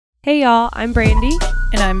Hey y'all, I'm Brandy.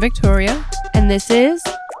 And I'm Victoria. And this is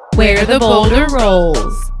Where the Boulder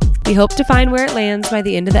Rolls. We hope to find where it lands by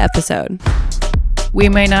the end of the episode. We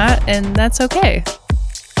may not, and that's okay.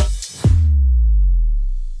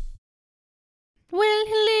 Well,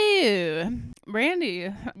 hello.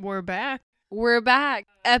 Brandy, we're back. We're back.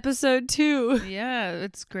 Episode 2. Yeah,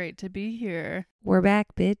 it's great to be here. We're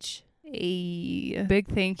back, bitch. A big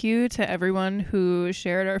thank you to everyone who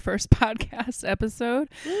shared our first podcast episode.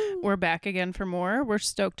 We're back again for more. We're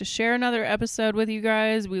stoked to share another episode with you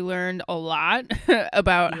guys. We learned a lot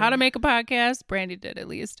about how to make a podcast. Brandy did, at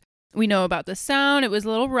least. We know about the sound. It was a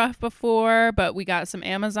little rough before, but we got some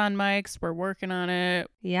Amazon mics. We're working on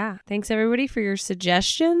it. Yeah. Thanks everybody for your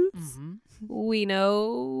suggestions. Mm-hmm. We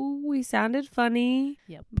know we sounded funny,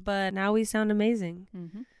 Yep. but now we sound amazing.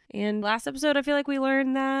 Mm-hmm. And last episode, I feel like we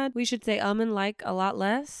learned that we should say and like a lot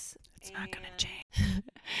less. It's not going to change.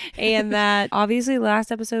 And that obviously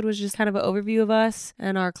last episode was just kind of an overview of us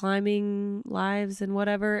and our climbing lives and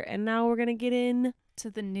whatever. And now we're going to get in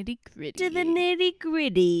To the nitty gritty. to the nitty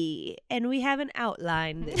gritty. And we have an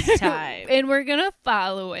outline this time. And we're going to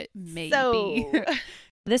follow it, maybe. So,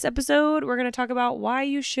 this episode, we're going to talk about why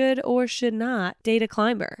you should or should not date a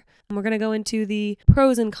climber. And we're going to go into the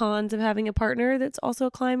pros and cons of having a partner that's also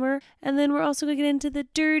a climber. And then we're also going to get into the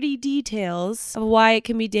dirty details of why it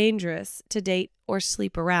can be dangerous to date or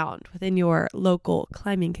sleep around within your local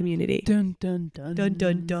climbing community. Dun, dun, dun. Dun,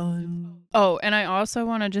 dun, dun. Oh, and I also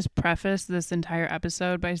want to just preface this entire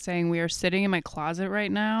episode by saying we are sitting in my closet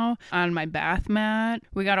right now on my bath mat.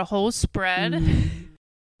 We got a whole spread.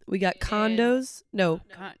 We got condos. No.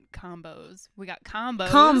 Combos. We got combos.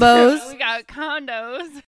 Combos. We got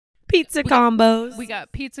condos. Pizza combos. We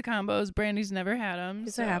got pizza combos. Brandy's never had them.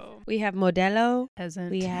 Yes, I have. We have Modelo.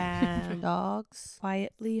 Hasn't. We have dogs.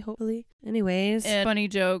 Quietly, hopefully. Anyways. And funny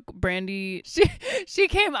joke, Brandy, she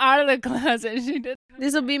came out of the closet. She did.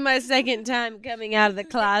 This will be my second time coming out of the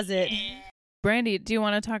closet. Brandy, do you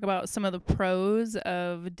want to talk about some of the pros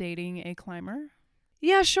of dating a climber?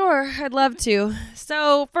 Yeah, sure. I'd love to.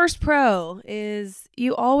 So, first pro is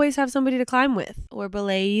you always have somebody to climb with, or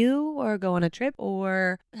belay you, or go on a trip,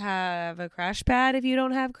 or have a crash pad if you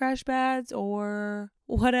don't have crash pads, or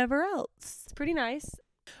whatever else. It's pretty nice.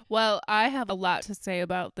 Well, I have a lot to say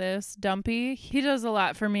about this. Dumpy, he does a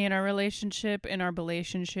lot for me in our relationship. In our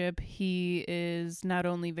relationship, he is not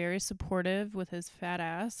only very supportive with his fat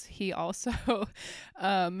ass, he also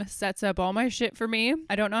sets up all my shit for me.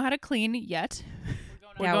 I don't know how to clean yet.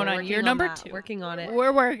 We're going on year number 2. Working on it.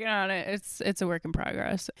 We're working on it. It's a work in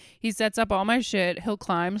progress. He sets up all my shit. He'll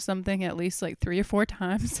climb something at least like 3 or 4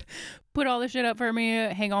 times. Put all the shit up for me.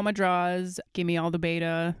 Hang all my drawers. Give me all the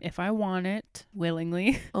beta if I want it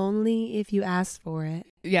willingly. Only if you ask for it.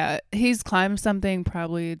 Yeah, he's climbed something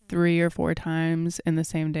probably 3 or 4 times in the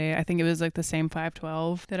same day. I think it was like the same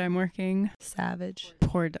 512 that I'm working. Savage.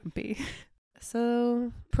 Poor Dumpy.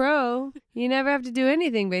 So, pro, you never have to do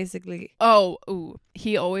anything, basically. Oh, ooh.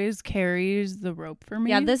 He always carries the rope for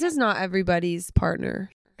me. Yeah, this is not everybody's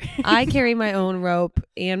partner. I carry my own rope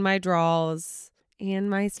and my draws and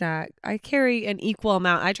my snack. I carry an equal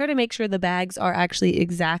amount. I try to make sure the bags are actually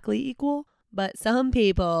exactly equal, but some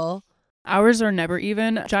people... Ours are never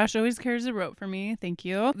even. Josh always carries the rope for me. Thank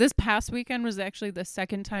you. This past weekend was actually the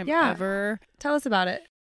second time ever. Tell us about it.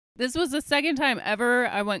 This was the second time ever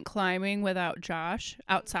I went climbing without Josh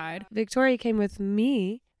outside. Victoria came with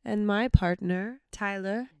me and my partner,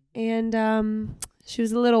 Tyler, and she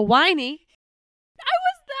was a little whiny. I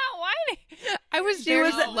was not whiny. I was She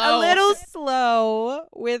was slow. a little slow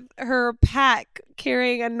with her pack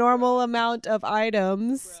carrying a normal amount of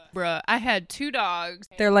items. Bruh, I had 2 dogs.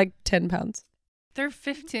 They're like 10 pounds. They're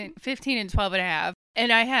 15 and 12 and a half.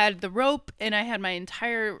 And I had the rope and I had my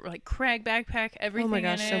entire like crag backpack, everything. Oh my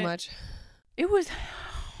gosh, in it. so much. It was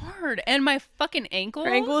hard. And my fucking ankle.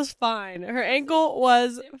 Her ankle is fine. Her ankle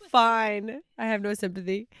was fine. I have no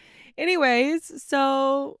sympathy. Anyways,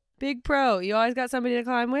 so big pro. You always got somebody to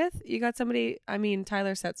climb with. You got somebody. I mean,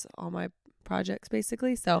 Tyler sets all my projects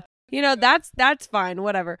basically. So, that's fine.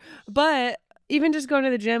 Whatever. But even just going to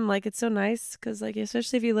the gym, like, it's so nice because, like,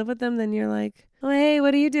 especially if you live with them, then you're like, oh, hey,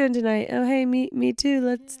 what are you doing tonight? Oh, hey, me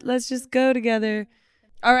too. Let's just go together.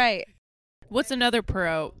 All right. What's another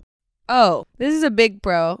pro? Oh, this is a big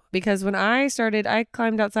pro because when I started, I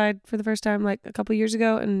climbed outside for the first time like a couple years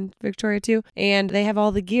ago, and Victoria too, and they have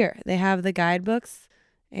all the gear. They have the guidebooks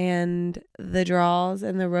and the draws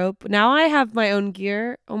and the rope. Now I have my own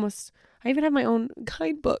gear. I even have my own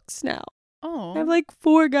guidebooks now. Oh, I have like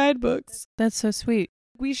 4 guidebooks. that's so sweet.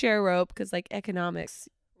 We share rope because like economics,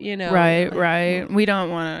 Right. We don't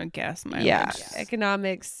want to gas mileage. Yeah,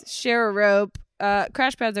 economics, share a rope.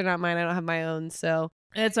 crash pads are not mine. I don't have my own, so.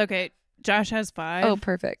 It's okay. Josh has 5. Oh,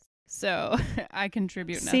 perfect. So I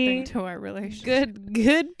contribute nothing to our relationship.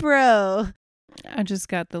 Good bro. I just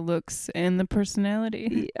got the looks and the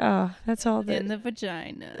personality. Oh, that's all that. And the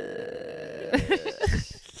vagina.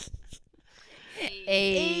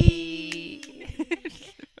 Hey.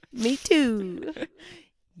 Me too.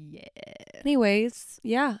 Yeah. Anyways,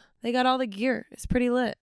 yeah, they got all the gear. It's pretty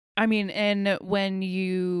lit. I mean, and when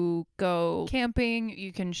you go camping,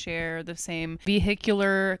 you can share the same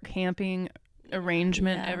vehicular camping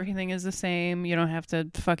arrangement. Yeah. Everything is the same. You don't have to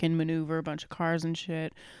fucking maneuver a bunch of cars and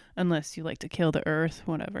shit unless you like to kill the earth,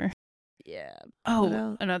 whatever. Yeah.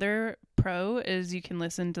 Oh, another pro is you can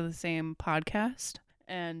listen to the same podcast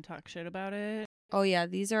and talk shit about it. Oh, yeah.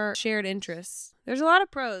 These are shared interests. There's a lot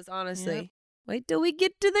of pros, honestly. Yep. Wait till we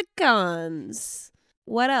get to the cons.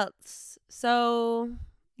 What else? So,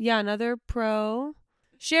 yeah, another pro.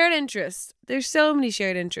 Shared interests. There's so many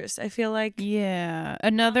shared interests. I feel like. Yeah.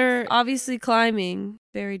 Another. Obviously, climbing.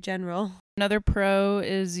 Very general. Another pro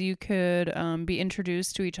is you could be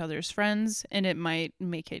introduced to each other's friends, and it might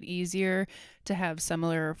make it easier to have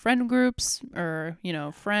similar friend groups or,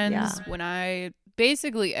 friends. Yeah.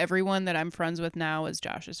 Basically everyone that I'm friends with now is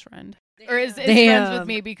Josh's friend. Or is friends with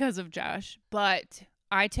me because of Josh. But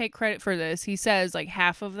I take credit for this. He says like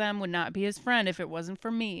half of them would not be his friend if it wasn't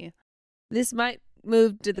for me. This might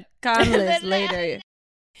move to the con list later.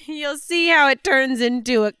 You'll see how it turns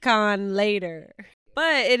into a con later.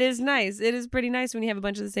 But it is nice. It is pretty nice when you have a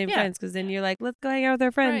bunch of the same friends, because then you're like, let's go hang out with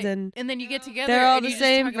our friends. Right. And then you get together. They're all and the you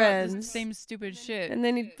same just talk friends. about the same stupid shit. And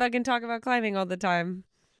then you fucking talk about climbing all the time.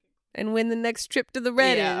 And when the next trip to the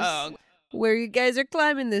red is. Where you guys are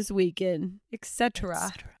climbing this weekend,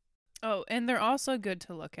 etc. Oh, and they're also good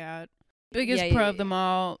to look at. Biggest pro of them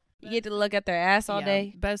all. You get to look at their ass all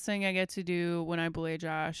day. Best thing I get to do when I belay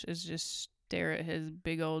Josh is just stare at his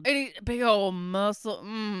big old muscle.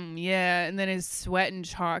 Yeah, and then his sweat and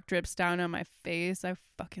chalk drips down on my face. I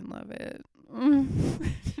fucking love it.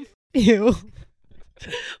 Ew.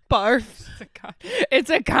 Barf. It's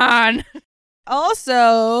a con.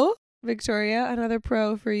 Also, Victoria, another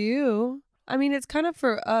pro for you. I mean, it's kind of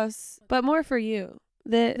for us, but more for you.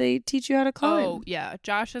 They teach you how to climb. Oh, yeah.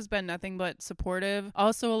 Josh has been nothing but supportive.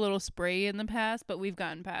 Also a little spray in the past, but we've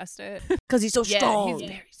gotten past it. Because he's so strong.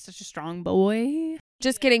 He's such a strong boy.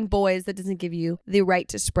 Just kidding, boys. That doesn't give you the right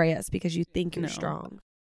to spray us because you think you're strong.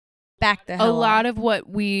 Back the hell A lot of what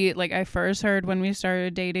I first heard when we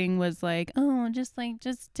started dating was like, oh, just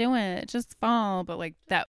do it. Just fall. But like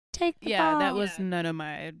that. Take the fall. That was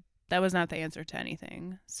that was not the answer to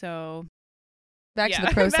anything. So. Back to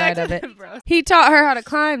the pro side of it. He taught her how to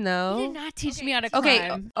climb, though. He did not teach me how to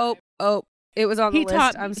climb. Okay. Oh. It was on the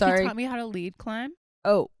list. I'm sorry. He taught me how to lead climb.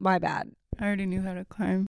 Oh, my bad. I already knew how to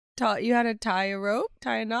climb. Taught you how to tie a rope,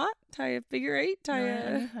 tie a knot, tie a figure 8, I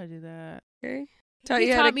knew how to do that. Okay.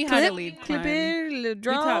 He taught me how to lead climb. Clip it, little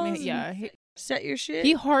draws. He taught me, set your shit.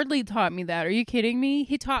 He hardly taught me that. Are you kidding me?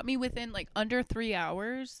 He taught me within under 3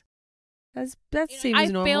 hours. That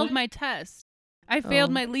seems normal. I failed my test. I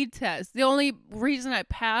failed my lead test. The only reason I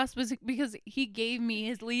passed was because he gave me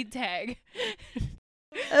his lead tag.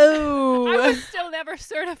 Oh. I was still never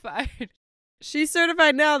certified. She's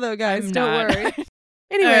certified now, though, guys. Don't worry.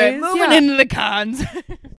 Anyways, moving into the cons.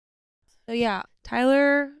 So, yeah,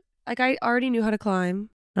 Tyler, I already knew how to climb.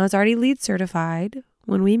 I was already lead certified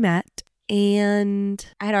when we met. And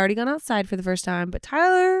I had already gone outside for the first time. But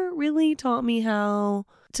Tyler really taught me how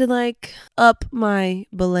to up my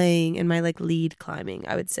belaying and my lead climbing,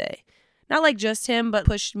 I would say. Not just him, but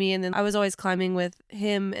pushed me. And then I was always climbing with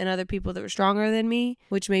him and other people that were stronger than me,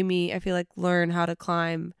 which made me, I feel learn how to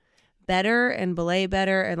climb better and belay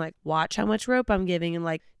better and watch how much rope I'm giving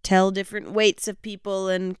and tell different weights of people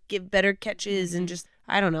and give better catches and just,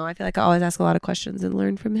 I don't know. I feel I always ask a lot of questions and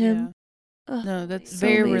learn from him. Yeah. Oh, no, that's so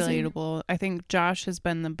very amazing. relatable. I think Josh has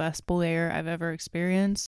been the best belayer I've ever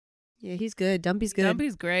experienced. Yeah, he's good. Dumpy's good.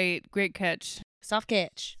 Dumpy's great. Great catch. Soft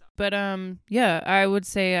catch. But yeah, I would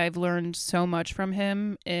say I've learned so much from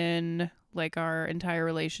him in our entire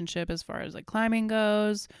relationship as far as climbing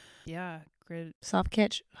goes. Yeah, great. Soft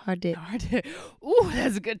catch, hard dip. Ooh,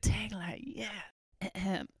 that's a good tagline.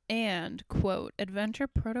 Yeah. And, quote, Adventure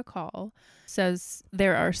Protocol says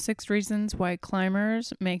there are 6 reasons why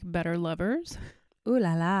climbers make better lovers. Ooh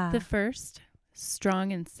la la. The first,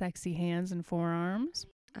 strong and sexy hands and forearms.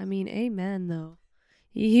 I mean, amen, though.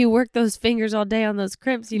 He worked those fingers all day on those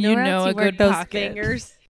crimps. You know a he good those pocket.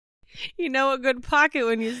 fingers. You know a good pocket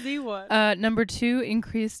when you see one. Number 2,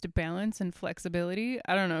 increased balance and flexibility.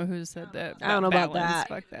 I don't know who said that. I don't know about that.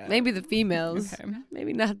 Fuck that. Maybe the females. Okay.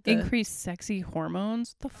 Maybe not the... Increased sexy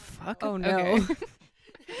hormones. The fuck? Oh, no. Okay.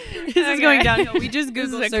 This is going downhill. We just This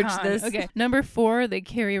is Google a searched con. this. Okay. Number 4, they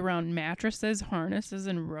carry around mattresses, harnesses,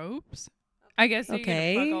 and ropes. I guess you're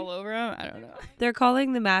gonna fuck all over them. I don't know. They're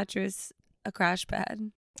calling the mattress a crash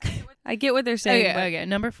pad. I get what they're saying. Okay.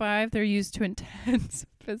 Number 5, they're used to intense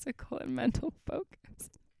physical and mental focus.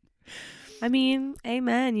 I mean,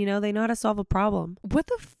 amen. You know, they know how to solve a problem. What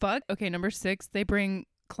the fuck? Okay, number 6, they bring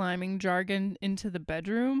climbing jargon into the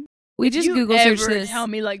bedroom. We just Google searched this. Tell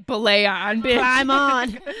me like belay on, bitch. Climb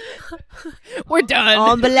on. We're done.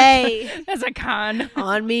 On belay. That's a con.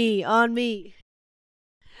 On me.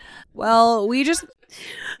 Well, we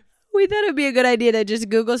thought it'd be a good idea to just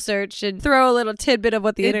Google search and throw a little tidbit of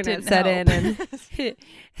what the internet said in, and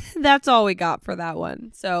that's all we got for that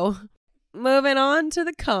one. So, moving on to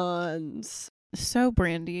the cons. So,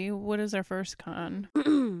 Brandy, what is our first con?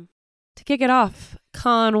 To kick it off,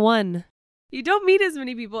 con 1. You don't meet as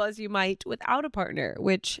many people as you might without a partner,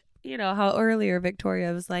 which, you know, how earlier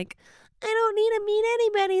Victoria was like, I don't need to meet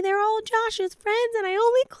anybody. They're all Josh's friends, and I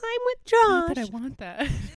only climb with Josh. Not that I want that.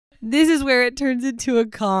 This is where it turns into a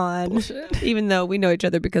con. Bullshit. Even though we know each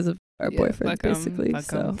other because of our boyfriends, fuck 'em, basically. fuck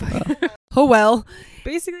So, 'em. oh well.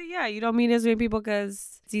 Basically, yeah, you don't meet as many people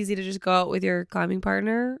because it's easy to just go out with your climbing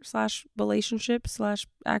partner / relationship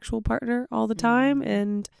 / actual partner all the time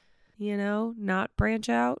and, you know, not branch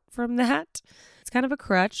out from that. It's kind of a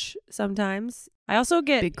crutch sometimes. I also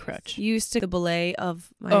get Big crutch. used to the belay of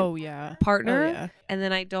my partner, Oh, yeah. and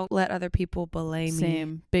then I don't let other people belay me.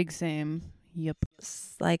 Same. Big same. Yep.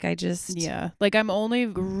 Like I just... Yeah. Like I'm only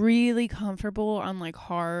really comfortable on like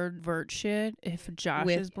hard vert shit if Josh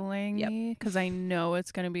is belaying me because I know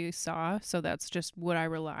it's going to be soft. So that's just what I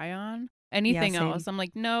rely on. Anything else, I'm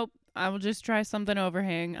like, nope, I will just try something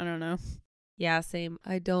overhang. I don't know. Yeah, same.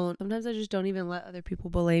 Sometimes I just don't even let other people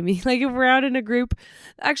belay me. Like if we're out in a group.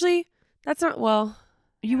 Actually, that's not... Well...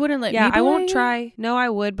 You wouldn't let me I won't belay? try. No, I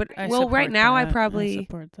would. But, I right now I probably...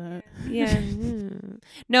 support that. Yeah.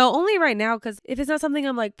 No, only right now because if it's not something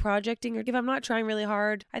I'm like projecting or if I'm not trying really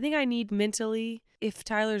hard, I think I need mentally... If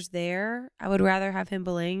Tyler's there, I would rather have him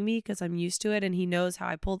belaying me because I'm used to it and he knows how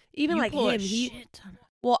I pull. Even You like pull a him, shit ton.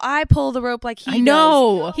 well, I pull the rope like he I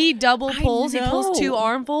know. does. He double pulls. He pulls 2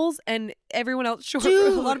 armfuls and everyone else short. A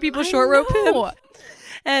lot of people short rope him.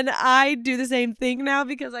 And I do the same thing now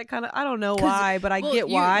because I don't know why, but I get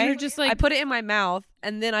why. You're just like, I put it in my mouth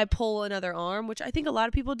and then I pull another arm, which I think a lot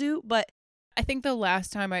of people do, but I think the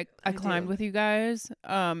last time I climbed with you guys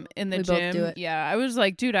in the We gym, both do it. yeah, I was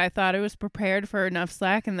like, dude, I thought I was prepared for enough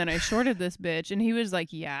slack, and then I shorted this bitch, and he was like,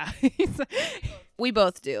 yeah. we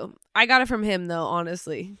both do. I got it from him though,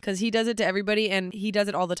 honestly, because he does it to everybody and he does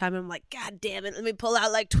it all the time. And I'm like, God damn it, let me pull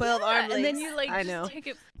out like 12 arm lengths. And then you like, I just know. take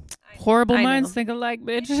it. Horrible I minds know. think alike,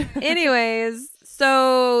 bitch. Anyways,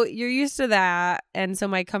 so you're used to that, and so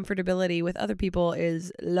my comfortability with other people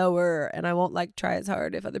is lower, and I won't like try as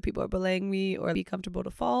hard if other people are belaying me or be comfortable to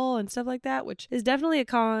fall and stuff like that, which is definitely a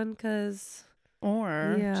con because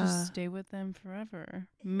Or Yeah. just stay with them forever.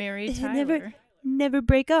 Marry Tyler. never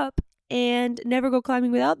break up and never go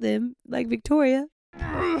climbing without them like Victoria.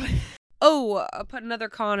 Oh, I'll put another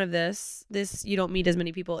con of this you don't meet as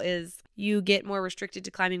many people is you get more restricted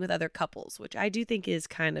to climbing with other couples, which I do think is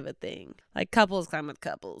kind of a thing. Like couples climb with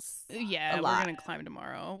couples. Yeah, A we're lot. gonna climb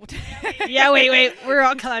tomorrow. Yeah, wait. We're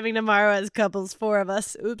all climbing tomorrow as couples, 4 of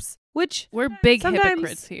us. Oops. Which, We're big Sometimes-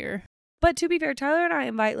 hypocrites here. but to be fair, Tyler and I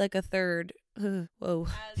invite like a third,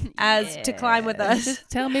 as to climb with us. Just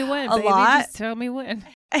tell me when, A baby. lot. Just tell me when.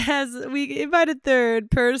 As we invite a third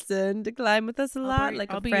person to climb with us a lot,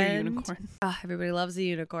 like I'll a be friend. your unicorn. Everybody loves a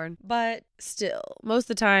unicorn. But still, most of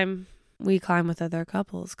the time, we climb with other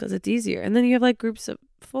couples because it's easier. And then you have like groups of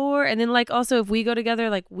 4. And then like also if we go together,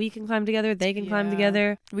 like we can climb together, they can climb Yeah.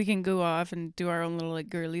 together. We can go off and do our own little like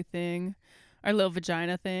girly thing. Our little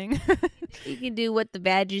vagina thing. You can do what the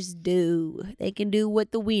badgers do. They can do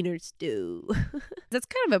what the wieners do. That's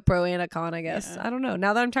kind of a pro and a con, I guess. Yeah. I don't know.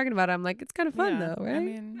 Now that I'm talking about it, I'm like, it's kind of fun Yeah, though, right? I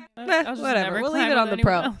mean, I'll just whatever. never We'll climb leave it with on the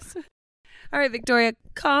pro. anyone else. All right, Victoria,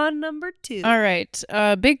 con number 2. All right.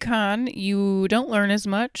 Big con, you don't learn as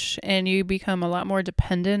much and you become a lot more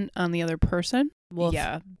dependent on the other person. Woof.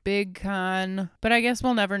 Yeah, big con. But I guess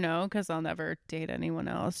we'll never know because I'll never date anyone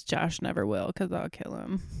else. Josh never will because I'll kill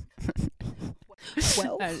him.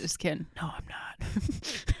 Well. I'm just kidding. No, I'm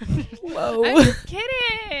not. Whoa. I'm just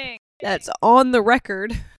kidding. That's on the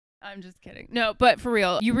record. I'm just kidding. No, but for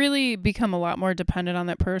real, you really become a lot more dependent on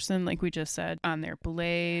that person, like we just said, on their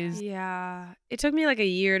belays. Yeah. It took me like a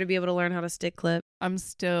year to be able to learn how to stick clip. I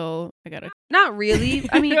gotta. Not really.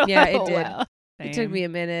 I mean, yeah, it did. Well, It took me a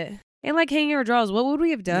minute. And like hanging our drawers, what would we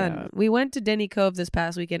have done? Yeah. We went to Denny Cove this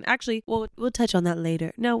past weekend. Actually, we'll touch on that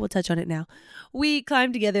later. No, we'll touch on it now. We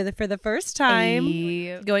climbed together for the first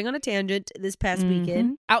time, going on a tangent this past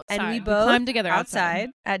weekend. Outside. And we both climbed together outside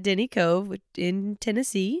at Denny Cove in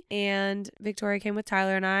Tennessee. And Victoria came with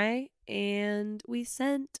Tyler and I. And we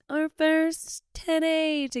sent our first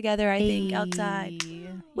 10A together, I think, outside.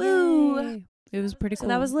 Woo! Yay. It was pretty cool. So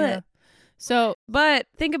that was lit. Yeah. So, but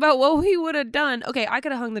think about what we would have done. Okay, I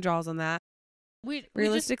could have hung the draws on that.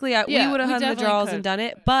 Realistically, we would have hung the draws and done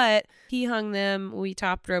it, but he hung them. We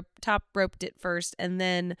top roped it first, and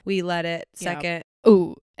then we let it second.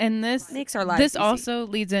 Oh, and this makes our lives This easy. Also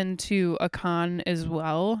leads into a con as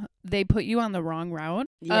well. They put you on the wrong route.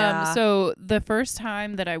 Yeah. So the first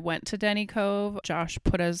time that I went to Denny Cove, Josh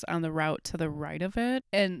put us on the route to the right of it,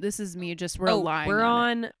 and this is me just relying. We're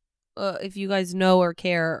on. If you guys know or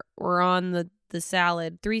care, we're on the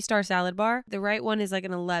salad 3-star salad bar. The right one is like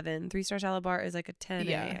an 11. 3-star salad bar is like a 10.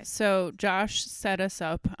 Yeah. So Josh set us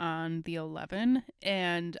up on the 11,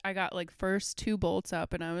 and I got like first 2 bolts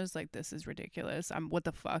up, and I was like, this is ridiculous. What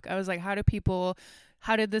the fuck? I was like, how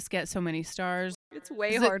did this get so many stars? It's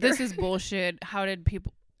way harder. This is bullshit. How did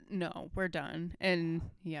people? No, we're done. And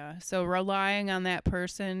yeah, so relying on that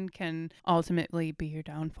person can ultimately be your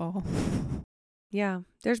downfall. Yeah.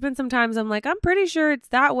 There's been some times I'm like, I'm pretty sure it's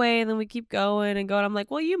that way. And then we keep going and going. I'm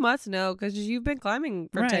like, well, you must know because you've been climbing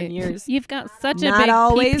for 10 years. You've got such a big Not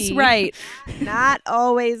always pee-pee. right. Not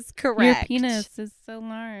always correct. Your penis is so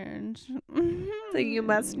large. So you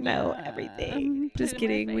must know everything. Just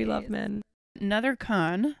kidding. We love men. Another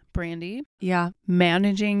con, Brandy. Yeah.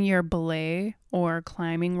 Managing your belay or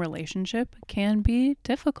climbing relationship can be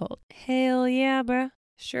difficult. Hell yeah, bruh.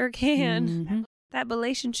 Sure can. Mm-hmm. That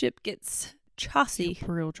relationship gets chossy.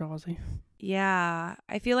 Real chossy. Yeah.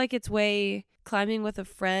 I feel like it's way climbing with a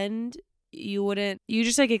friend. You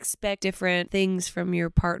just like expect different things from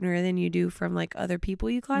your partner than you do from like other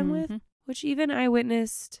people you climb with, which even I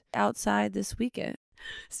witnessed outside this weekend.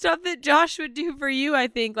 Stuff that Josh would do for you, I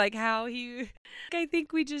think, like how I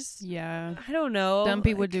think we just, I don't know.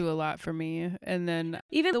 Dumpy would do a lot for me. And then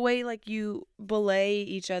even the way like you belay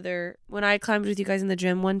each other. When I climbed with you guys in the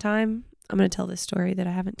gym one time, I'm going to tell this story that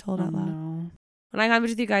I haven't told out loud. No. When I climbed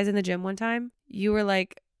with you guys in the gym one time, you were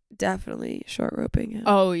like, definitely short roping him.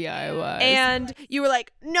 Oh, yeah, I was. And you were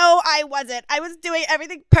like, no, I wasn't. I was doing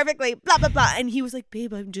everything perfectly, blah, blah, blah. And he was like,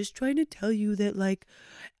 babe, I'm just trying to tell you that, like,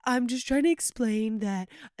 I'm just trying to explain that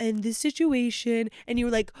in this situation. And you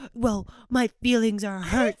were like, well, my feelings are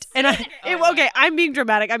hurt. And I'm being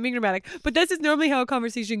dramatic. But this is normally how a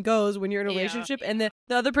conversation goes when you're in a relationship. And the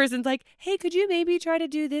other person's like, hey, could you maybe try to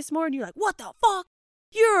do this more? And you're like, what the fuck?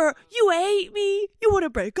 You hate me. You want to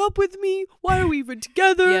break up with me. Why are we even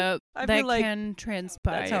together? Yep, I that feel like can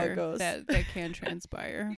transpire. that's how it goes. That can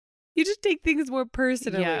transpire. You just take things more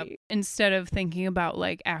personally. Yeah. Instead of thinking about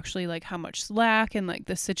like actually like how much slack and like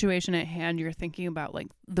the situation at hand, you're thinking about like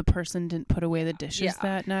the person didn't put away the dishes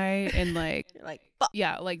that night and like you're like, fuck.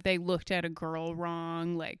 Yeah, like they looked at a girl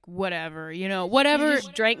wrong, like whatever, whatever. You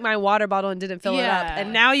just drank my water bottle and didn't fill it up,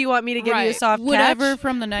 and now you want me to give you a soft whatever catch?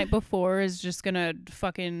 From the night before is just gonna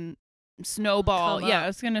fucking snowball. Yeah,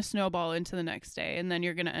 it's gonna snowball into the next day, and then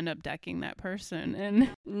you're gonna end up decking that person.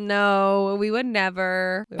 And no, we would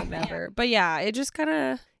never. But yeah, it just kind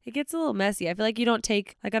of it gets a little messy. I feel like I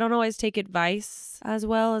don't always take advice as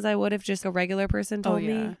well as I would if just a regular person told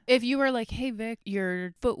me. If you were like, hey Vic,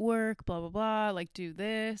 your footwork, blah blah blah, like do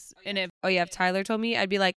this, and if Tyler told me, I'd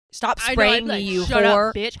be like, stop spraying me, you shut whore,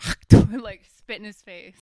 up, bitch, like spit in his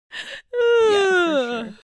face. Yeah, for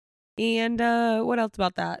sure. And what else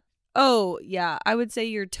about that? Oh, yeah. I would say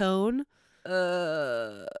your tone.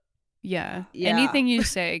 Yeah. Anything you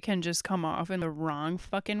say can just come off in the wrong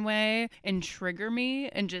fucking way and trigger me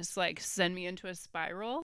and just like send me into a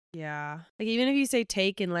spiral. Yeah. Like even if you say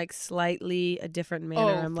take in like slightly a different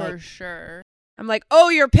manner, I'm for like, sure. I'm like, oh,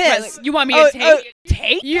 you're pissed. Right, like, you want me to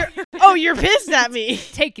take? You're pissed at me.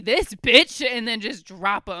 Take this, bitch, and then just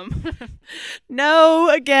drop them. No,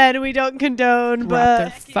 again, we don't condone,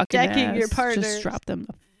 but decking your partners. Just drop them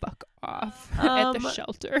the fuck off at the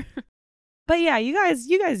shelter. But yeah, you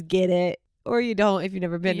guys get it, or you don't if you've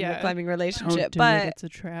never been in a climbing relationship. But it's a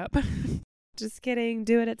trap. Just kidding.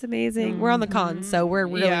 Do it. It's amazing. We're on the con, so we're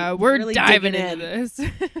really we're really diving digging into this.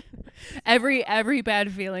 Every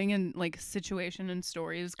bad feeling and like situation and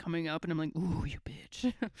story is coming up, and I'm like, ooh, you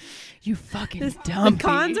bitch, you fucking dumpy.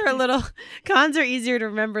 The cons are easier to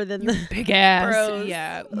remember than the big ass. pros.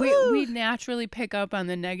 Yeah, we naturally pick up on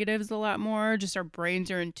the negatives a lot more. Just our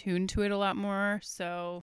brains are in tune to it a lot more.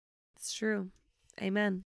 So it's true.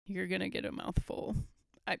 Amen. You're gonna get a mouthful.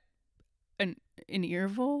 An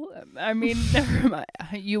earful? I mean, never mind.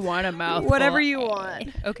 You want a mouthful. Whatever you want.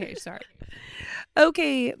 Okay, sorry.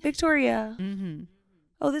 Okay, Victoria. Mm-hmm.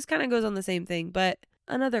 Oh, this kind of goes on the same thing, but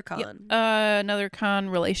another con. Another con,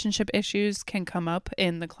 relationship issues can come up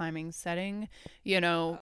in the climbing setting. You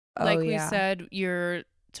know, we said, you're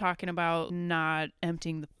talking about not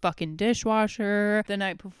emptying the fucking dishwasher the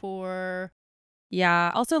night before.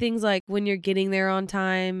 Yeah. Also things like when you're getting there on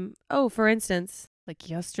time. Oh, for instance. Like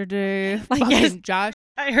yesterday, Josh,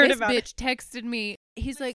 I heard this about bitch texted me.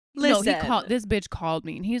 He's like, listen. No, this bitch called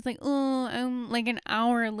me, and he's like, oh, I'm like an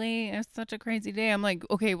hour late. It's such a crazy day. I'm like,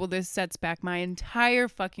 okay, well, this sets back my entire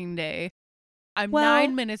fucking day. I'm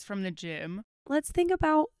 9 minutes from the gym. Let's think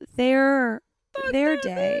about their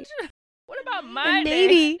day. Bitch. What about my day?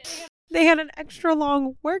 Maybe they had an extra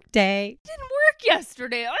long work day. Didn't work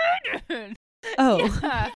yesterday. Oh,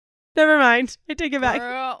 yeah. Never mind. I take it back.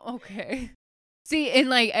 Girl, okay. See, and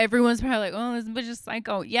like everyone's probably like, oh, this bitch is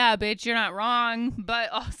psycho. Yeah, bitch, you're not wrong. But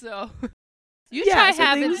also, you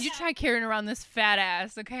try carrying around this fat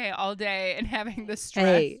ass, okay, all day and having the stress.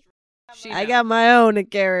 Hey, I got my own to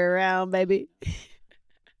carry around, baby.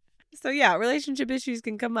 So yeah, relationship issues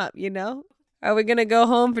can come up, you know? Are we going to go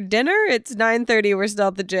home for dinner? It's 9:30. We're still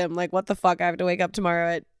at the gym. Like, what the fuck? I have to wake up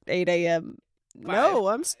tomorrow at 8 a.m. No,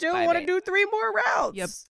 I'm still want to do 3 more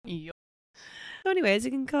routes. Yep. So anyways, it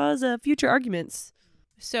can cause future arguments.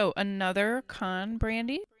 So another con,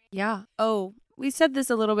 Brandy? Yeah. Oh, we said this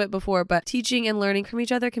a little bit before, but teaching and learning from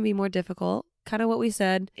each other can be more difficult. Kind of what we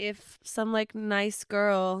said. If some like nice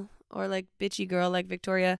girl or like bitchy girl like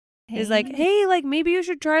Victoria is like, hey, like maybe you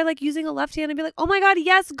should try like using a left hand, and be like, oh my God,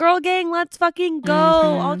 yes, girl gang, let's fucking go.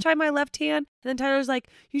 Mm-hmm. I'll try my left hand. And then Tyler's like,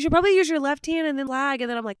 you should probably use your left hand and then lag. And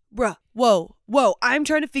then I'm like, bruh, whoa, I'm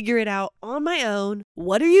trying to figure it out on my own.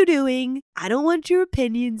 What are you doing? I don't want your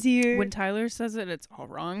opinions here. When Tyler says it, it's all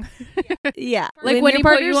wrong. Yeah. Like when he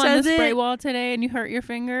put you on the spray wall today and you hurt your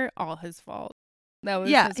finger, all his fault. That was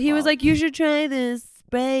his he fault. was like, you should try this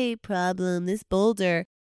spray problem, this boulder.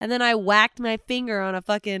 And then I whacked my finger on a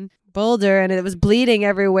fucking boulder and it was bleeding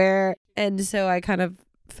everywhere. And so I kind of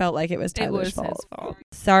felt like it was Tyler's fault. His fault.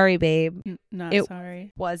 Sorry, babe.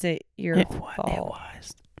 Sorry. Wasn't your fault. It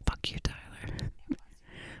was. Fuck you, Tyler.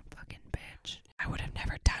 Fucking bitch. I would have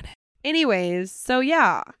never done it. Anyways, so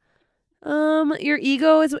yeah. Your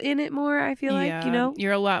ego is in it more, I feel like, you know?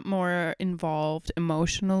 You're a lot more involved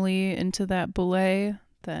emotionally into that belay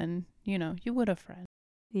than, you know, you would a friend.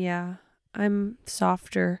 Yeah. I'm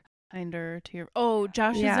softer. Kinder to your... Oh,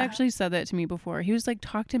 Josh has actually said that to me before. He was like,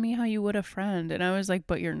 talk to me how you would a friend. And I was like,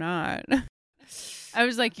 but you're not. I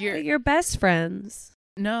was like, you're best friends.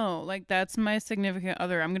 No, like that's my significant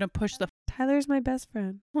other. I'm going to push the... Tyler's my best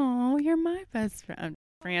friend. Oh, you're my best friend.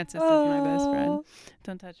 Francis is my best friend.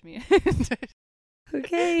 Don't touch me.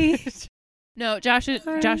 Okay. No, Josh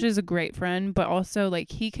is a great friend, but also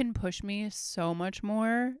like he can push me so much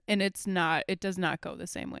more, and it does not go the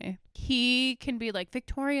same way. He can be like,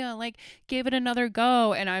 Victoria, like give it another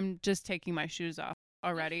go, and I'm just taking my shoes off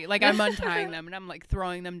already. Like I'm untying them and I'm like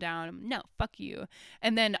throwing them down. No, fuck you.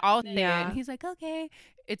 And then I'll say it and he's like, okay.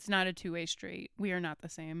 It's not a two-way street. We are not the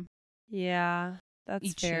same. Yeah, that's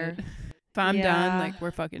Eat fair. Shit. If I'm done, like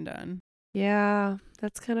we're fucking done. Yeah,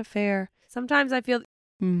 that's kind of fair. Sometimes I feel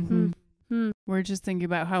we're just thinking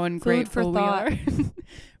about how ungrateful we are.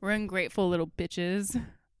 We're ungrateful little bitches.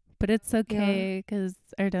 But it's okay because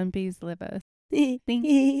our dumpies live us.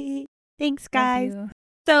 Thanks, guys.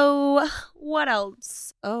 So what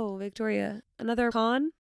else? Oh, Victoria, another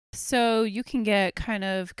con? So you can get kind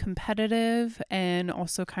of competitive and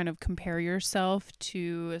also kind of compare yourself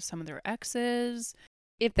to some of their exes.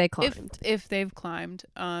 If they climbed. If they've climbed.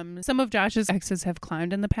 Some of Josh's exes have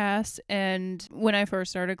climbed in the past. And when I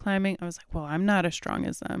first started climbing, I was like, well, I'm not as strong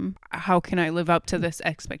as them. How can I live up to this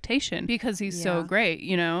expectation? Because he's so great,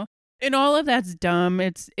 you know? And all of that's dumb.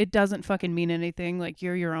 It doesn't fucking mean anything. Like,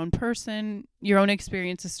 you're your own person. Your own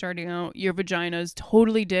experience is starting out. Your vagina is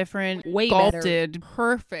totally different. Way sculpted. Better.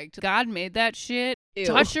 Perfect. God made that shit. Ew.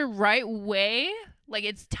 Touch your right way. Like,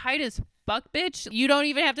 it's tight as fuck, bitch. You don't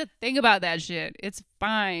even have to think about that shit. It's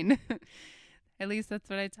fine. At least that's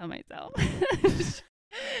what I tell myself.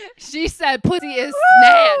 She said pussy is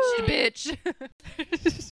snatched, bitch.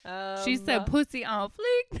 She said pussy on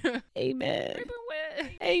fleek. Amen.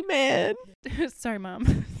 Amen. Sorry,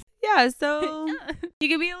 Mom. Yeah, so you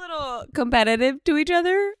can be a little competitive to each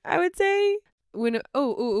other, I would say. When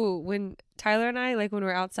Tyler and I, like when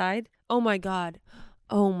we're outside, oh my God.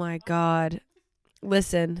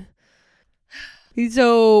 Listen.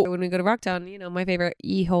 So when we go to Rocktown, you know, my favorite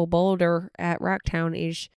e-hole boulder at Rocktown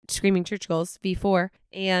is Screaming Church Goals V4.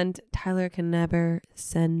 And Tyler can never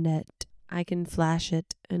send it. I can flash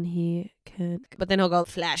it and he can't. But then he'll go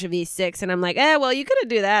flash a V6 and I'm like, well, you couldn't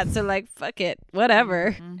do that. So like, fuck it,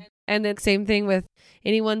 whatever. Mm-hmm. And then same thing with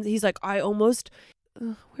anyone. He's like, I almost,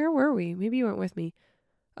 where were we? Maybe you weren't with me.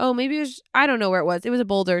 Oh, maybe it was, I don't know where it was. It was a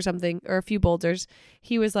boulder or something, or a few boulders.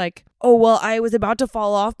 He was like, oh, well, I was about to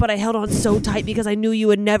fall off, but I held on so tight because I knew you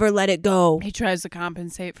would never let it go. He tries to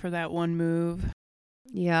compensate for that one move.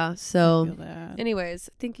 Yeah, so anyways,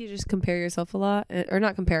 I think you just compare yourself a lot. Or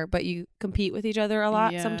not compare, but you compete with each other a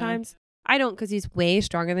lot sometimes. I don't, because he's way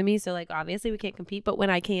stronger than me, so like obviously we can't compete, but when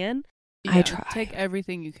I can, I try. Take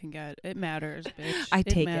everything you can get. It matters, bitch.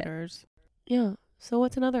 It matters. Yeah, so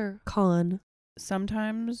what's another con?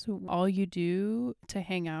 Sometimes all you do to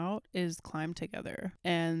hang out is climb together,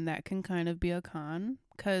 and that can kind of be a con.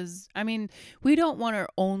 Because, I mean, we don't want our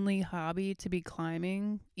only hobby to be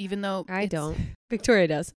climbing, even though I don't. Victoria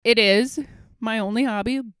does. It is my only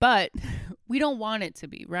hobby, but we don't want it to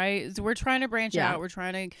be, right? So we're trying to branch out. We're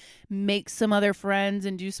trying to make some other friends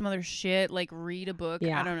and do some other shit, like read a book.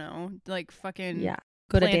 I don't know. Like fucking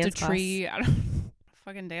go to plant dance a tree. I don't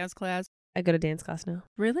fucking dance class. I go to dance class now.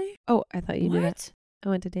 Really? Oh, I thought you knew that. I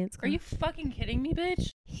went to dance class. Are you fucking kidding me,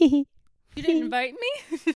 bitch? You didn't invite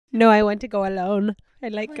me? No, I went to go alone. I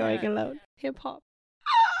like going alone. Hip hop.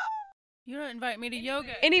 You don't invite me to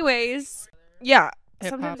yoga. Anyways, yeah. Hip-hop,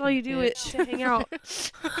 sometimes all you do is to hang out.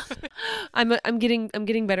 I'm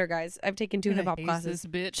getting better, guys. I've taken 2 hip hop classes. This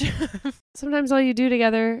bitch. Sometimes all you do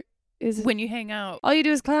together is when you hang out. All you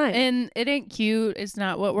do is climb. And it ain't cute. It's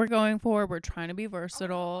not what we're going for. We're trying to be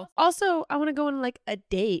versatile. Also, I want to go on like a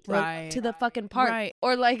date to the fucking park. Right.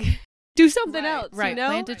 Or like do something else, right? You know?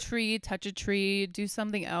 Plant a tree, touch a tree, do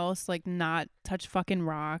something else, like not touch fucking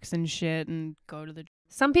rocks and shit and go to the...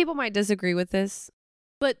 Some people might disagree with this.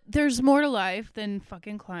 But there's more to life than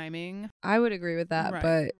fucking climbing. I would agree with that,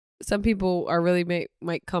 but some people are really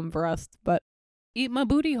might come for us, but... Eat my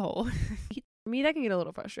booty hole. For me, that can get a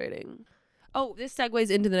little frustrating. Oh, this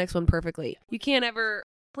segues into the next one perfectly. You can't ever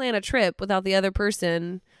plan a trip without the other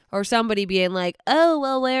person or somebody being like, oh,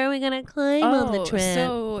 well, where are we going to climb on the trip?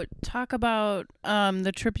 So talk about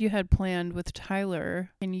the trip you had planned with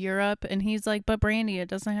Tyler in Europe. And he's like, but Brandy, it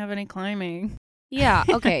doesn't have any climbing. Yeah,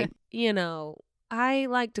 okay. You know, I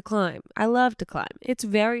like to climb. I love to climb. It's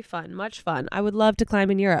very fun, much fun. I would love to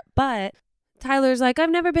climb in Europe, but... Tyler's like,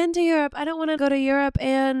 I've never been to Europe. I don't want to go to Europe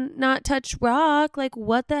and not touch rock. Like,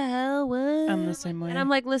 what the hell? What? I'm the same way. And I'm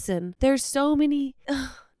like, listen, there's so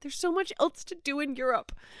much else to do in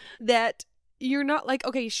Europe that you're not like,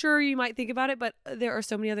 okay, sure, you might think about it, but there are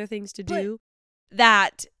so many other things to do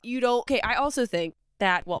that you don't. Okay, I also think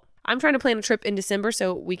that, well, I'm trying to plan a trip in December,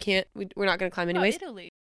 so we're not going to climb anyways. Italy.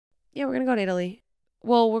 Yeah, we're going to go to Italy.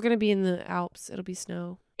 Well, we're going to be in the Alps. It'll be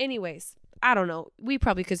snow. Anyways. I don't know. We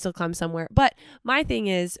probably could still climb somewhere. But my thing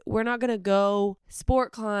is, we're not going to go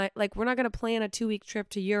sport climb. Like, we're not going to plan a 2-week trip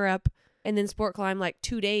to Europe and then sport climb like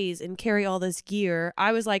 2 days and carry all this gear.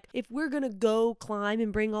 I was like, if we're going to go climb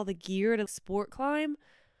and bring all the gear to sport climb,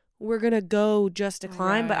 we're going to go just to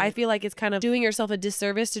climb. Right. But I feel like it's kind of doing yourself a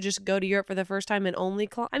disservice to just go to Europe for the first time and only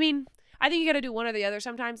climb. I mean, I think you got to do one or the other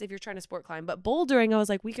sometimes if you're trying to sport climb. But bouldering, I was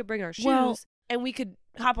like, we could bring our shoes. And we could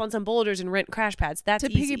hop on some boulders and rent crash pads. That's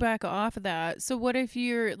easy. To piggyback off of that. So what if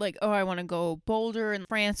you're like, oh, I want to go boulder in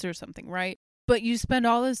France or something, right? But you spend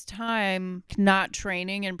all this time not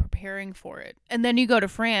training and preparing for it. And then you go to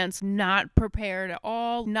France not prepared at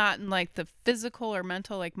all, not in like the physical or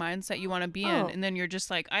mental like mindset you want to be in. And then you're just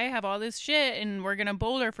like, I have all this shit and we're going to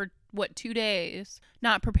boulder for 2 days,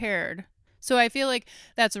 not prepared. So I feel like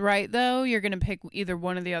that's right though. You're going to pick either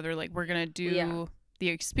one or the other. Like we're going to do the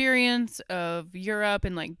experience of Europe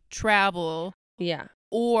and like travel. Yeah.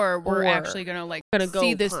 Or we're actually going to like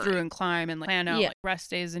see this climb through and climb and like plan out like rest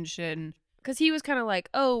days and shit. And because he was kind of like,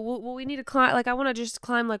 oh, well, we need to climb. Like, I want to just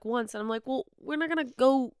climb like once. And I'm like, well, we're not going to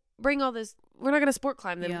go bring all this. We're not going to sport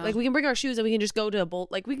climb them. Yeah. Like, we can bring our shoes and we can just go to a boulder.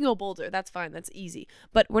 Like, we can go boulder. That's fine. That's easy.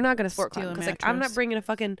 But we're not going to sport climb. Because, like, I'm not bringing a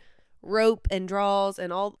fucking rope and draws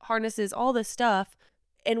and all harnesses, all this stuff.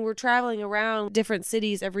 And we're traveling around different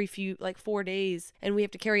cities every 4 days. And we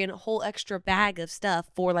have to carry a whole extra bag of stuff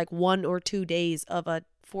for like 1 or 2 days of a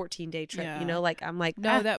 14-day trip. You know, like, I'm like,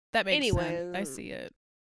 no, that makes sense. I see it.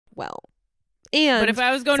 Well, And but if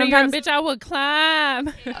I was going to Europe, bitch, I would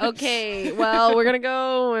climb. Okay, well, we're going to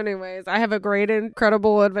go anyways. I have a great,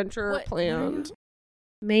 incredible adventure planned.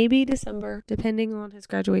 Maybe December, depending on his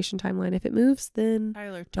graduation timeline. If it moves, then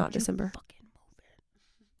Tyler, not December. Fucking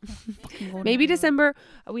move it. Maybe December.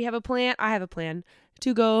 We have a plan. I have a plan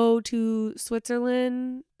to go to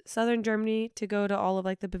Switzerland, southern Germany, to go to all of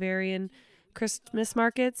like the Bavarian Christmas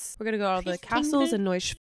markets. We're going to go to all the castles in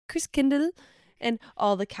Christkindl and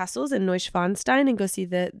all the castles in Neuschwanstein and go see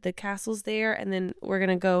the castles there. And then we're going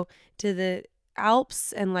to go to the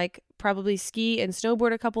Alps and like probably ski and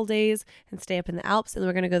snowboard a couple days and stay up in the Alps. And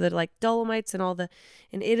we're going to go to like Dolomites and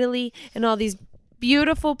in Italy and all these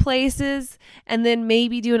beautiful places. And then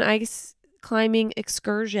maybe do an ice climbing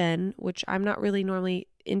excursion, which I'm not really normally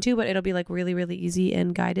into, but it'll be like really, really easy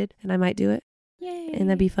and guided. And I might do it. Yay. And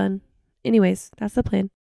that'd be fun. Anyways, that's the plan.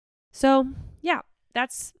 So yeah,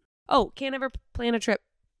 can't ever plan a trip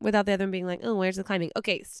without the other one being like, oh, where's the climbing?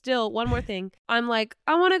 Okay, still one more thing. I'm like,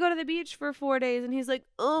 I want to go to the beach for 4 days. And he's like,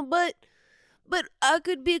 oh, but I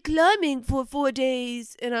could be climbing for 4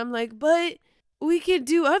 days. And I'm like, but we could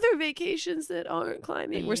do other vacations that aren't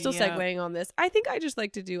climbing. We're still segueing on this. I think I just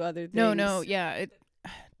like to do other things. No. Yeah.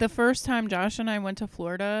 The first time Josh and I went to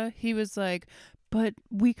Florida, he was like, but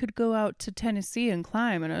we could go out to Tennessee and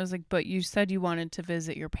climb. And I was like, but you said you wanted to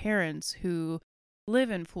visit your parents who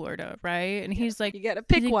live in Florida, right? And he's like, you gotta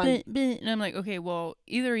pick one. And I'm like, okay, well,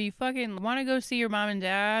 either you fucking want to go see your mom and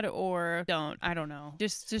dad or don't. I don't know.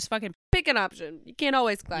 Just fucking pick an option. You can't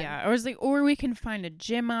always climb. Yeah, I was like, or we can find a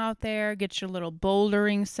gym out there, get your little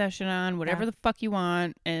bouldering session on, whatever the fuck you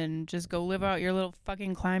want, and just go live out your little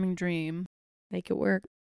fucking climbing dream. Make it work.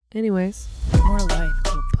 Anyways, more life,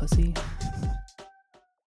 little pussy.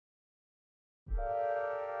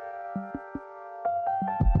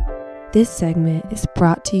 This segment is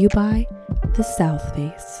brought to you by the South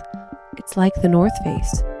Face. It's like the North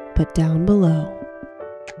Face, but down below.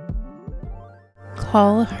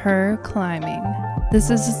 Call her climbing. This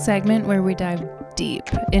is a segment where we dive deep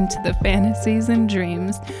into the fantasies and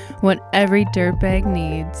dreams what every dirtbag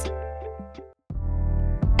needs.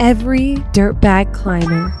 Every dirtbag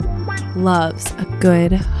climber loves a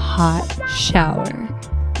good hot shower.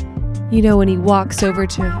 You know, when he walks over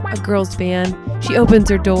to a girl's van, she opens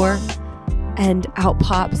her door and out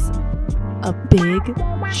pops a big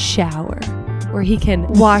shower where he can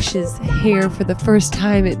wash his hair for the first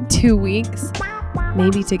time in 2 weeks.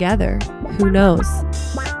 Maybe together. Who knows?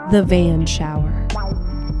 The van shower.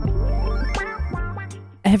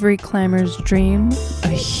 Every climber's dream, a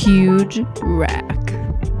huge rack.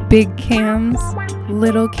 Big cans,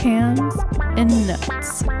 little cans, and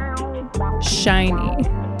nuts. Shiny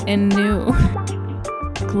and new.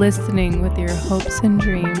 Glistening with your hopes and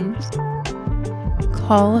dreams.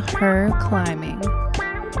 Call her climbing.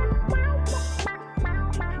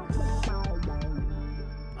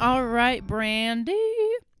 All right, Brandy.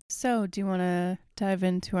 So, do you want to dive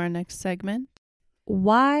into our next segment?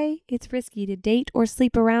 Why it's risky to date or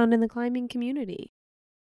sleep around in the climbing community.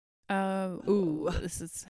 This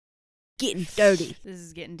is getting dirty. This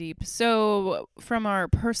is getting deep. So, from our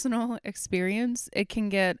personal experience, it can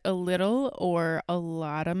get a little or a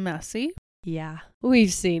lot of messy. Yeah,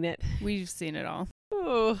 we've seen it. We've seen it all.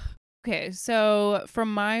 Ooh. Okay, so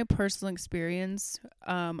from my personal experience,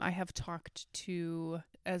 I have talked to,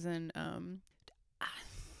 as in,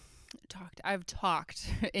 I've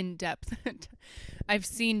talked in depth. I've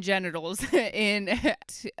seen genitals in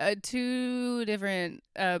two different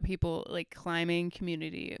people, like climbing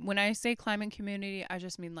community. When I say climbing community, I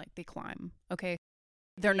just mean like they climb. Okay,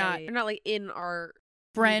 they're not like in our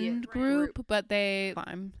friend group, but they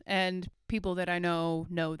climb, and people that I know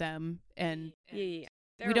them, and we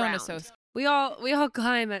don't associate. We all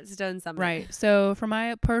climb at Stone Summit. Right. So from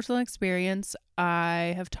my personal experience,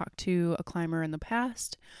 I have talked to a climber in the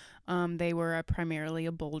past. They were primarily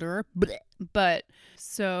a boulderer, but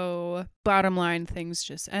so bottom line, things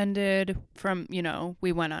just ended from,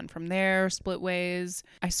 we went on from there, split ways.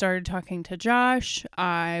 I started talking to Josh.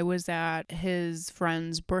 I was at his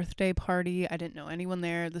friend's birthday party. I didn't know anyone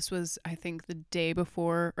there. This was, I think, the day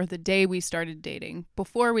before, or the day we started dating,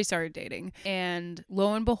 before we started dating. And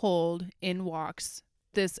lo and behold, in walks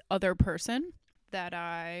this other person that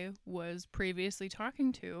I was previously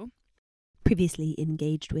talking to. Previously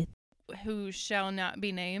engaged with. Who shall not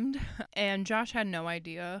be named. And Josh had no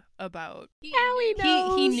idea about.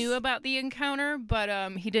 He knew about the encounter,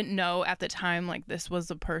 but he didn't know at the time like this was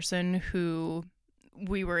the person who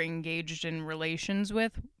we were engaged in relations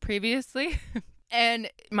with previously. And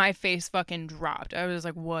my face fucking dropped. I was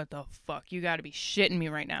like, what the fuck? You gotta be shitting me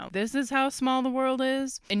right now. This is how small the world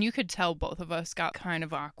is. And you could tell both of us got kind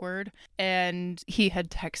of awkward. And he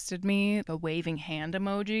had texted me a waving hand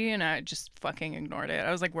emoji, and I just fucking ignored it.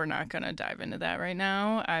 I was like, we're not gonna dive into that right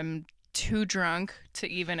now. I'm too drunk to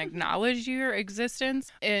even acknowledge your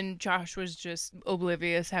existence. And Josh was just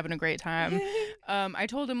oblivious, having a great time. I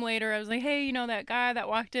told him later, I was like, hey, you know that guy that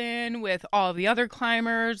walked in with all the other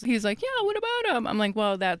climbers? He's like, yeah, what about him? I'm like,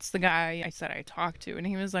 well, that's the guy I said I talked to. And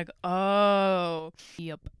he was like, oh,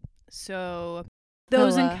 yep. So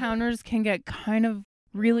those encounters can get kind of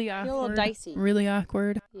really awkward. A little dicey. Really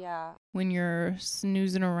awkward. Yeah. When you're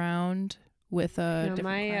snoozing around with a different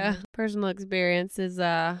my personal experience is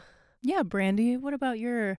yeah, Brandy, what about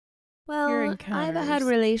your encounters? I've had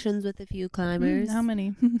relations with a few climbers. How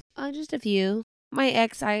many? Just a few. My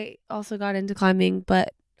ex, I also got into climbing,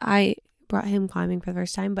 but I brought him climbing for the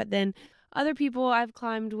first time. But then other people I've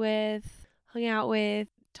climbed with, hung out with,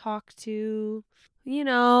 talked to,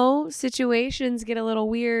 situations get a little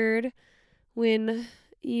weird when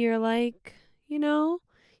you're like, you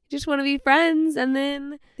just want to be friends, and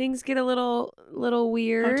then things get a little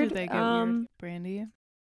weird. How do they get weird, Brandy?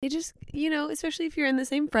 It just, especially if you're in the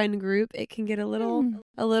same friend group, it can get a little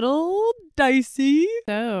dicey.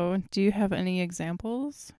 So, do you have any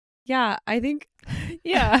examples? Yeah, I think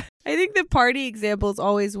the party example is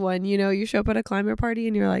always one. You show up at a climber party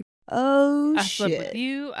and you're like, oh, I shit. slept with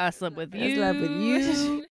you. I slept with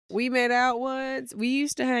you. We made out once. We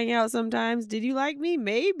used to hang out sometimes. Did you like me?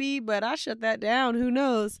 Maybe, but I shut that down. Who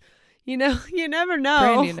knows? You never know.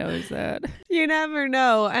 Brandy knows that. You never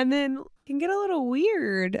know. And then it can get a little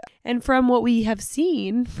weird. And from what we have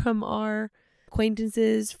seen from our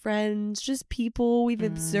acquaintances, friends, just people we've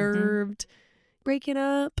observed, breaking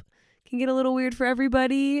up can get a little weird for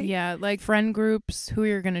everybody. Yeah, like friend groups, who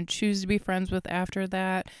you're going to choose to be friends with after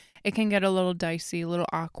that. It can get a little dicey, a little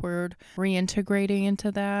awkward reintegrating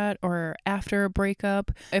into that or after a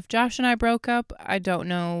breakup. If Josh and I broke up, I don't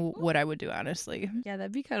know what I would do, honestly. Yeah,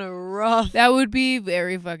 that'd be kind of rough. That would be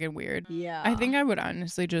very fucking weird. Yeah. I think I would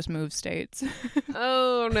honestly just move states.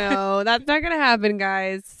 Oh, no. That's not going to happen,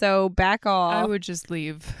 guys. So back off. I would just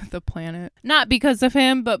leave the planet. Not because of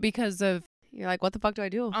him, but because of... You're like, what the fuck do I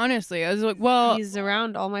do? Honestly, I was like, well... He's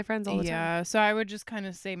around all my friends all the time. Yeah, so I would just kind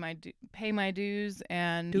of say pay my dues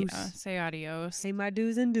and say adios. Pay my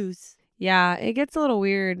dues and dues. Yeah, it gets a little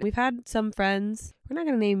weird. We've had some friends. We're not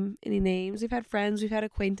going to name any names. We've had friends. We've had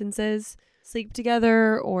acquaintances sleep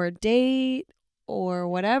together or date or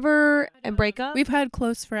whatever and break up. We've had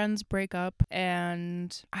close friends break up,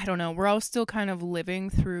 and I don't know, we're all still kind of living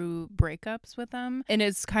through breakups with them, and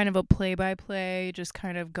it's kind of a play-by-play, just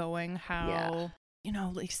kind of going how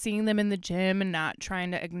like seeing them in the gym and not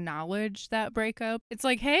trying to acknowledge that breakup. It's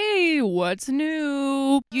like, hey, what's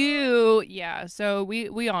new? So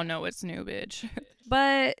we all know what's new, bitch.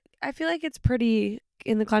 But I feel like it's pretty,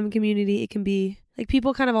 in the climbing community, it can be like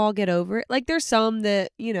people kind of all get over it. Like there's some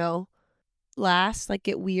that last, like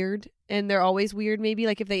get weird, and they're always weird, maybe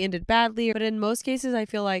like if they ended badly, but in most cases I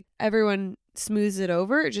feel like everyone smooths it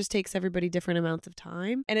over. It just takes everybody different amounts of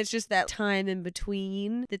time, and it's just that time in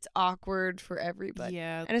between that's awkward for everybody.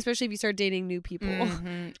 Yeah. And especially if you start dating new people,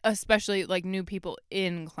 especially like new people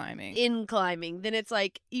in climbing, then it's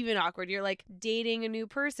like even awkward. You're like dating a new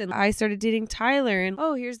person. I started dating Tyler, and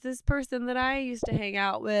here's this person that I used to hang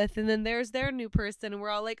out with, and then there's their new person, and we're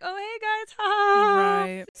all like, oh, hey guys, ha,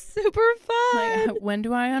 right, super fun. Like, when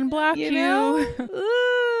do I unblock you?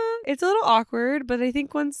 It's a little awkward, but I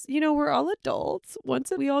think once we're all adults,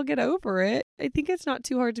 once we all get over it, I think it's not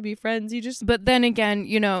too hard to be friends. But then again,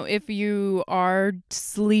 if you are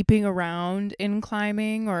sleeping around in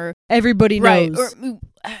climbing, or everybody knows, or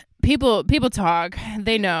people talk,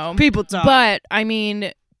 they know people talk, but I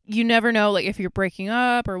mean, you never know, like if you're breaking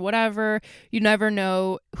up or whatever, you never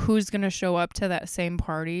know who's going to show up to that same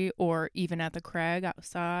party, or even at the crag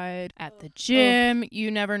outside, at the gym.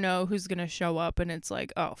 You never know who's going to show up, and it's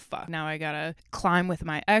like, oh fuck, now I got to climb with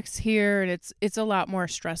my ex here, and it's a lot more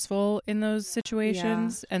stressful in those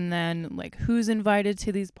situations. Yeah. And then like who's invited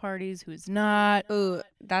to these parties, who's not. Oh,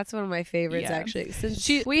 that's one of my favorites actually.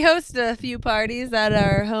 Since we host a few parties at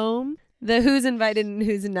our home, the who's invited and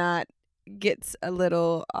who's not gets a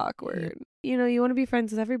little awkward. You want to be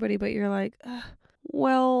friends with everybody, but you're like,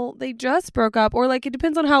 well, they just broke up, or like it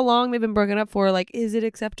depends on how long they've been broken up for. Like, is it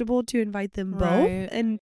acceptable to invite them both? Right.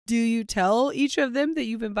 And do you tell each of them that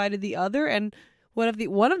you've invited the other? And What if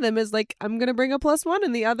one of them is like, I'm gonna bring a +1,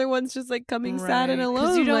 and the other one's just like coming sad and alone?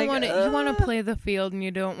 Because you don't like, want to. You want to play the field, and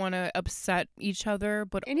you don't want to upset each other.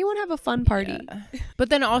 But anyone have a fun party? Yeah. But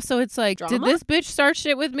then also, it's like, Drama? did this bitch start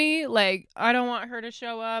shit with me? Like, I don't want her to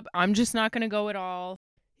show up. I'm just not gonna go at all.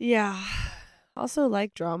 Yeah. Also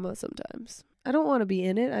like drama sometimes. I don't want to be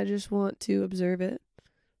in it. I just want to observe it.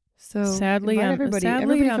 So Sadly, invite everybody I'm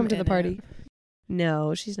come to the in party. it.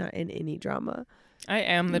 No, she's not in any drama. I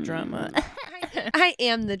am the drama. I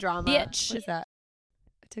am the drama. Bitch. What is that?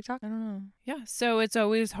 TikTok? I don't know. Yeah. So it's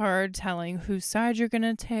always hard telling whose side you're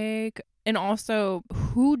gonna take, and also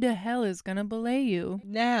who the hell is gonna belay you.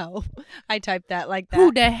 No. I typed that like that.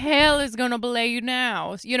 Who the hell is gonna belay you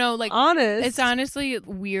now? You know, like, honest. it's honestly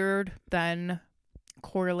weird then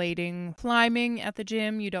correlating climbing at the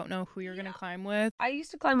gym. You don't know who you're gonna climb with. I used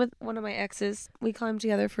to climb with one of my exes. We climbed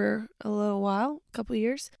together for a little while, a couple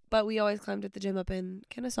years, but we always climbed at the gym up in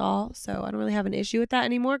Kennesaw, so I don't really have an issue with that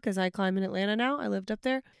anymore because I climb in Atlanta now. I lived up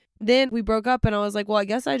there. Then we broke up, and I was like, well, I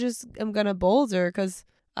guess I just am gonna boulder because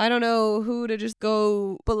I don't know who to just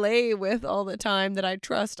go belay with all the time that I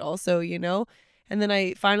trust also, you know? And then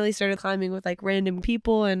I finally started climbing with like random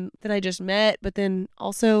people and that I just met, but then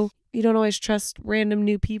also you don't always trust random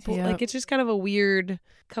new people. Yep. Like, it's just kind of a weird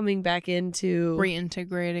coming back into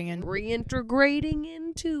Reintegrating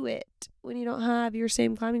into it when you don't have your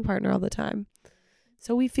same climbing partner all the time.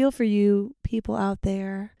 So we feel for you people out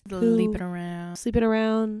there sleeping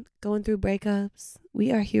around, going through breakups.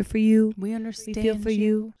 We are here for you. We understand. We feel for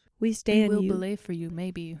you. We stand we will you. belay for you,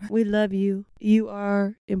 maybe. We love you. You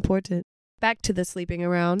are important. Back to the sleeping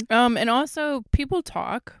around. And also people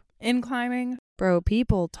talk in climbing. Bro,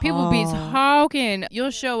 people talk. People be talking. You'll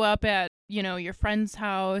show up at, your friend's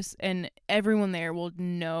house, and everyone there will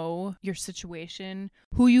know your situation,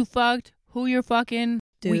 who you fucked, who you're fucking.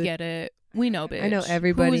 Dude. We get it. We know, bitch. I know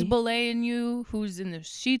everybody. Who's belaying you, who's in the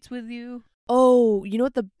sheets with you. Oh, you know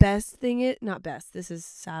what the best thing is? Not best. This is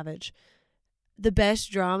savage. The best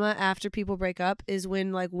drama after people break up is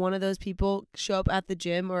when like one of those people show up at the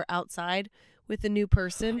gym or outside with a new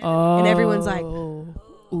person, and everyone's like,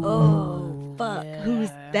 oh, fuck, yeah. Who's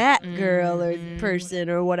that girl or person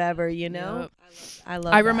or whatever, you know? Yep. I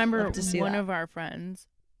love I that. remember Love to see one that. of our friends,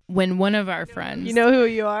 when one of our friends You know who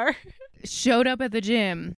you are? showed up at the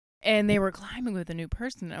gym and they were climbing with a new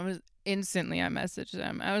person. I messaged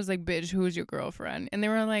them. I was like, bitch, who's your girlfriend? And they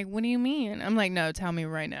were like, what do you mean? I'm like, no, tell me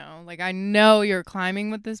right now. Like, I know you're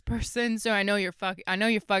climbing with this person, so I know you're fucking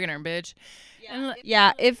her, bitch. Yeah. And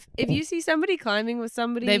Yeah, if you see somebody climbing with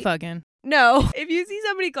somebody, they fucking. No, if you see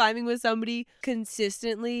somebody climbing with somebody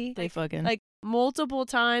consistently, They fucking. like multiple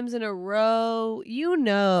times in a row, you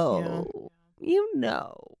know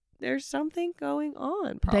there's something going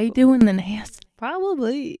on. Probably. They doing the nasty.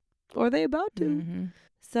 Probably, or they about to. Mm-hmm.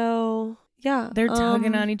 So yeah, They're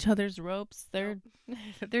tugging on each other's ropes. They're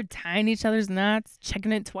tying each other's knots,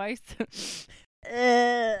 checking it twice.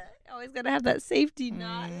 Always gotta have that safety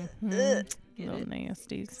knot. Little it?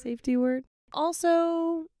 nasties. Safety word.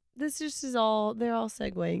 Also, this just is all, they're all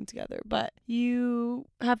segueing together, but you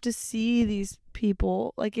have to see these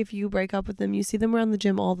people. Like, if you break up with them, you see them around the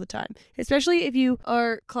gym all the time, especially if you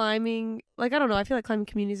are climbing. Like, I don't know, I feel like climbing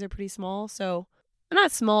communities are pretty small, so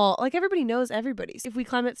not small, like everybody knows everybody. If we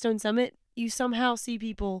climb at Stone Summit, you somehow see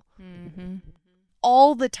people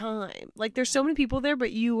all the time. Like, there's so many people there,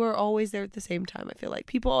 but you are always there at the same time. I feel like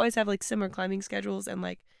people always have like similar climbing schedules, and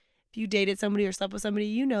like if you dated somebody or slept with somebody,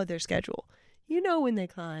 you know their schedule. You know when they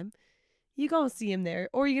climb. You gonna see them there,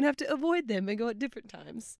 or you're gonna have to avoid them and go at different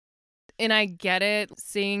times. And I get it,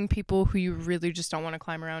 seeing people who you really just don't want to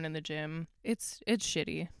climb around in the gym. It's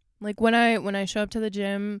shitty. Like, when I show up to the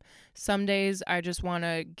gym, some days I just want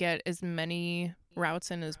to get as many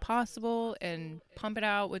routes in as possible and pump it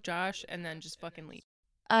out with Josh and then just fucking leave.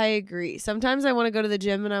 I agree. Sometimes I want to go to the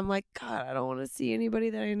gym and I'm like, God, I don't want to see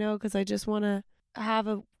anybody that I know because I just want to have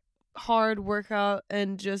a hard workout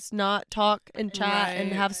and just not talk and chat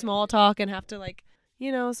and have small talk and have to, like,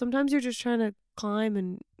 sometimes you're just trying to climb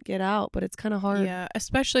and get out, but it's kind of hard. Yeah,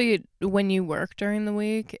 especially when you work during the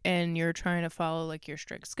week and you're trying to follow like your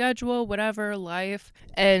strict schedule, whatever, life,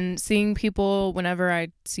 and seeing people. Whenever I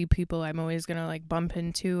see people I'm always gonna like bump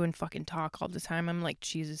into and fucking talk all the time, I'm like,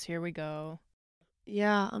 Jesus, here we go.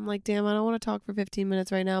 Yeah, I'm like, damn, I don't want to talk for 15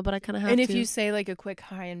 minutes right now, but I kind of have to. And if you say like a quick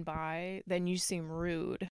hi and bye, then you seem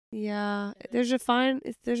rude. Yeah, there's a fine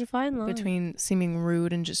line between seeming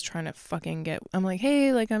rude and just trying to fucking get. I'm like,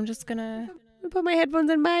 hey, like, I'm just gonna put my headphones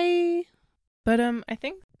in, bye. But I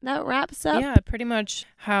think that wraps up. Yeah, pretty much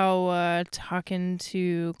how talking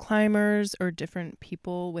to climbers or different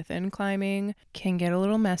people within climbing can get a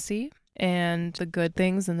little messy. and the good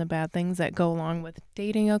things and the bad things that go along with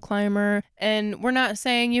dating a climber. And we're not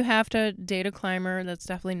saying you have to date a climber. That's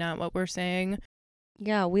definitely not what we're saying.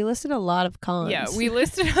 Yeah, we listed a lot of cons. Yeah, we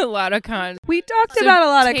listed a lot of cons. We talked about a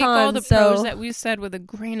lot of take cons. all the pros that we said with a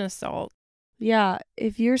grain of salt. Yeah,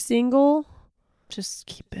 if you're single, just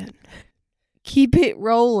keep it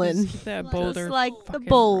rolling. Just keep that boulder just like the fucking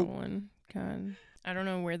bowl. rolling. God, I don't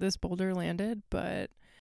know where this boulder landed, but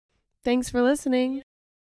thanks for listening.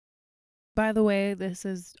 By the way, this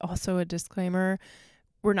is also a disclaimer.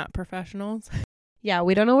 We're not professionals. Yeah,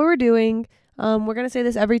 we don't know what we're doing. We're gonna say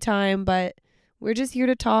this every time, but we're just here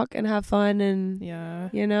to talk and have fun and,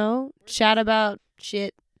 chat about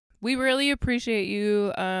shit. We really appreciate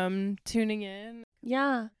you tuning in.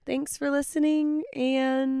 Yeah, thanks for listening.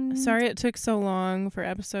 And sorry it took so long for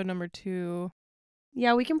episode number 2.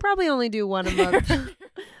 Yeah, we can probably only do one a month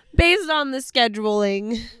based on the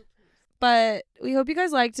scheduling. But we hope you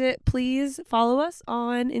guys liked it. Please follow us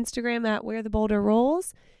on Instagram at Where the Boulder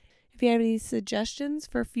Rolls. If you have any suggestions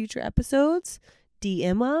for future episodes,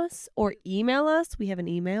 DM us or email us. We have an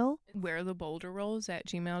email.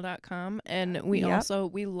 wheretheboulderrolls@gmail.com. And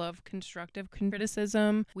we love constructive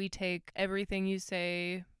criticism. We take everything you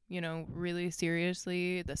say, really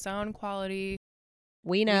seriously. The sound quality.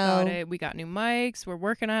 We know. We got it. We got new mics. We're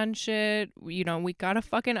working on shit. We got a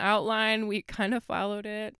fucking outline. We kind of followed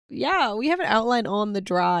it. Yeah, we have an outline on the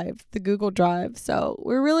drive, the Google Drive. So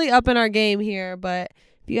we're really up in our game here. But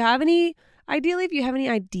if you have any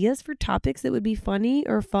ideas for topics that would be funny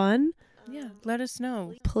or fun, yeah, let us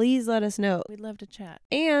know. Please let us know. We'd love to chat.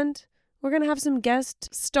 And we're going to have some guest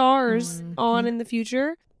stars on in the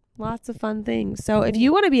future. Lots of fun things. So if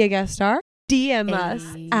you want to be a guest star, DM us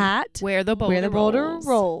at Where the Boulder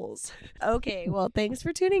Rolls. Okay, well, thanks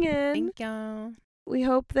for tuning in. Thank y'all. We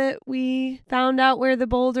hope that we found out where the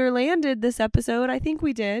boulder landed this episode. I think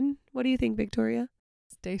we did. What do you think, Victoria?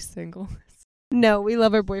 Stay single. No, we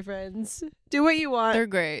love our boyfriends. Do what you want. They're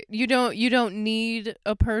great. You don't need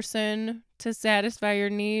a person to satisfy your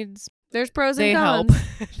needs. There's pros and cons.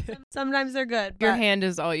 They help. Sometimes they're good. Your hand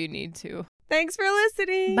is all you need to. Thanks for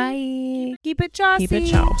listening. Bye. Keep it chossy. Keep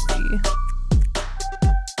it chossy.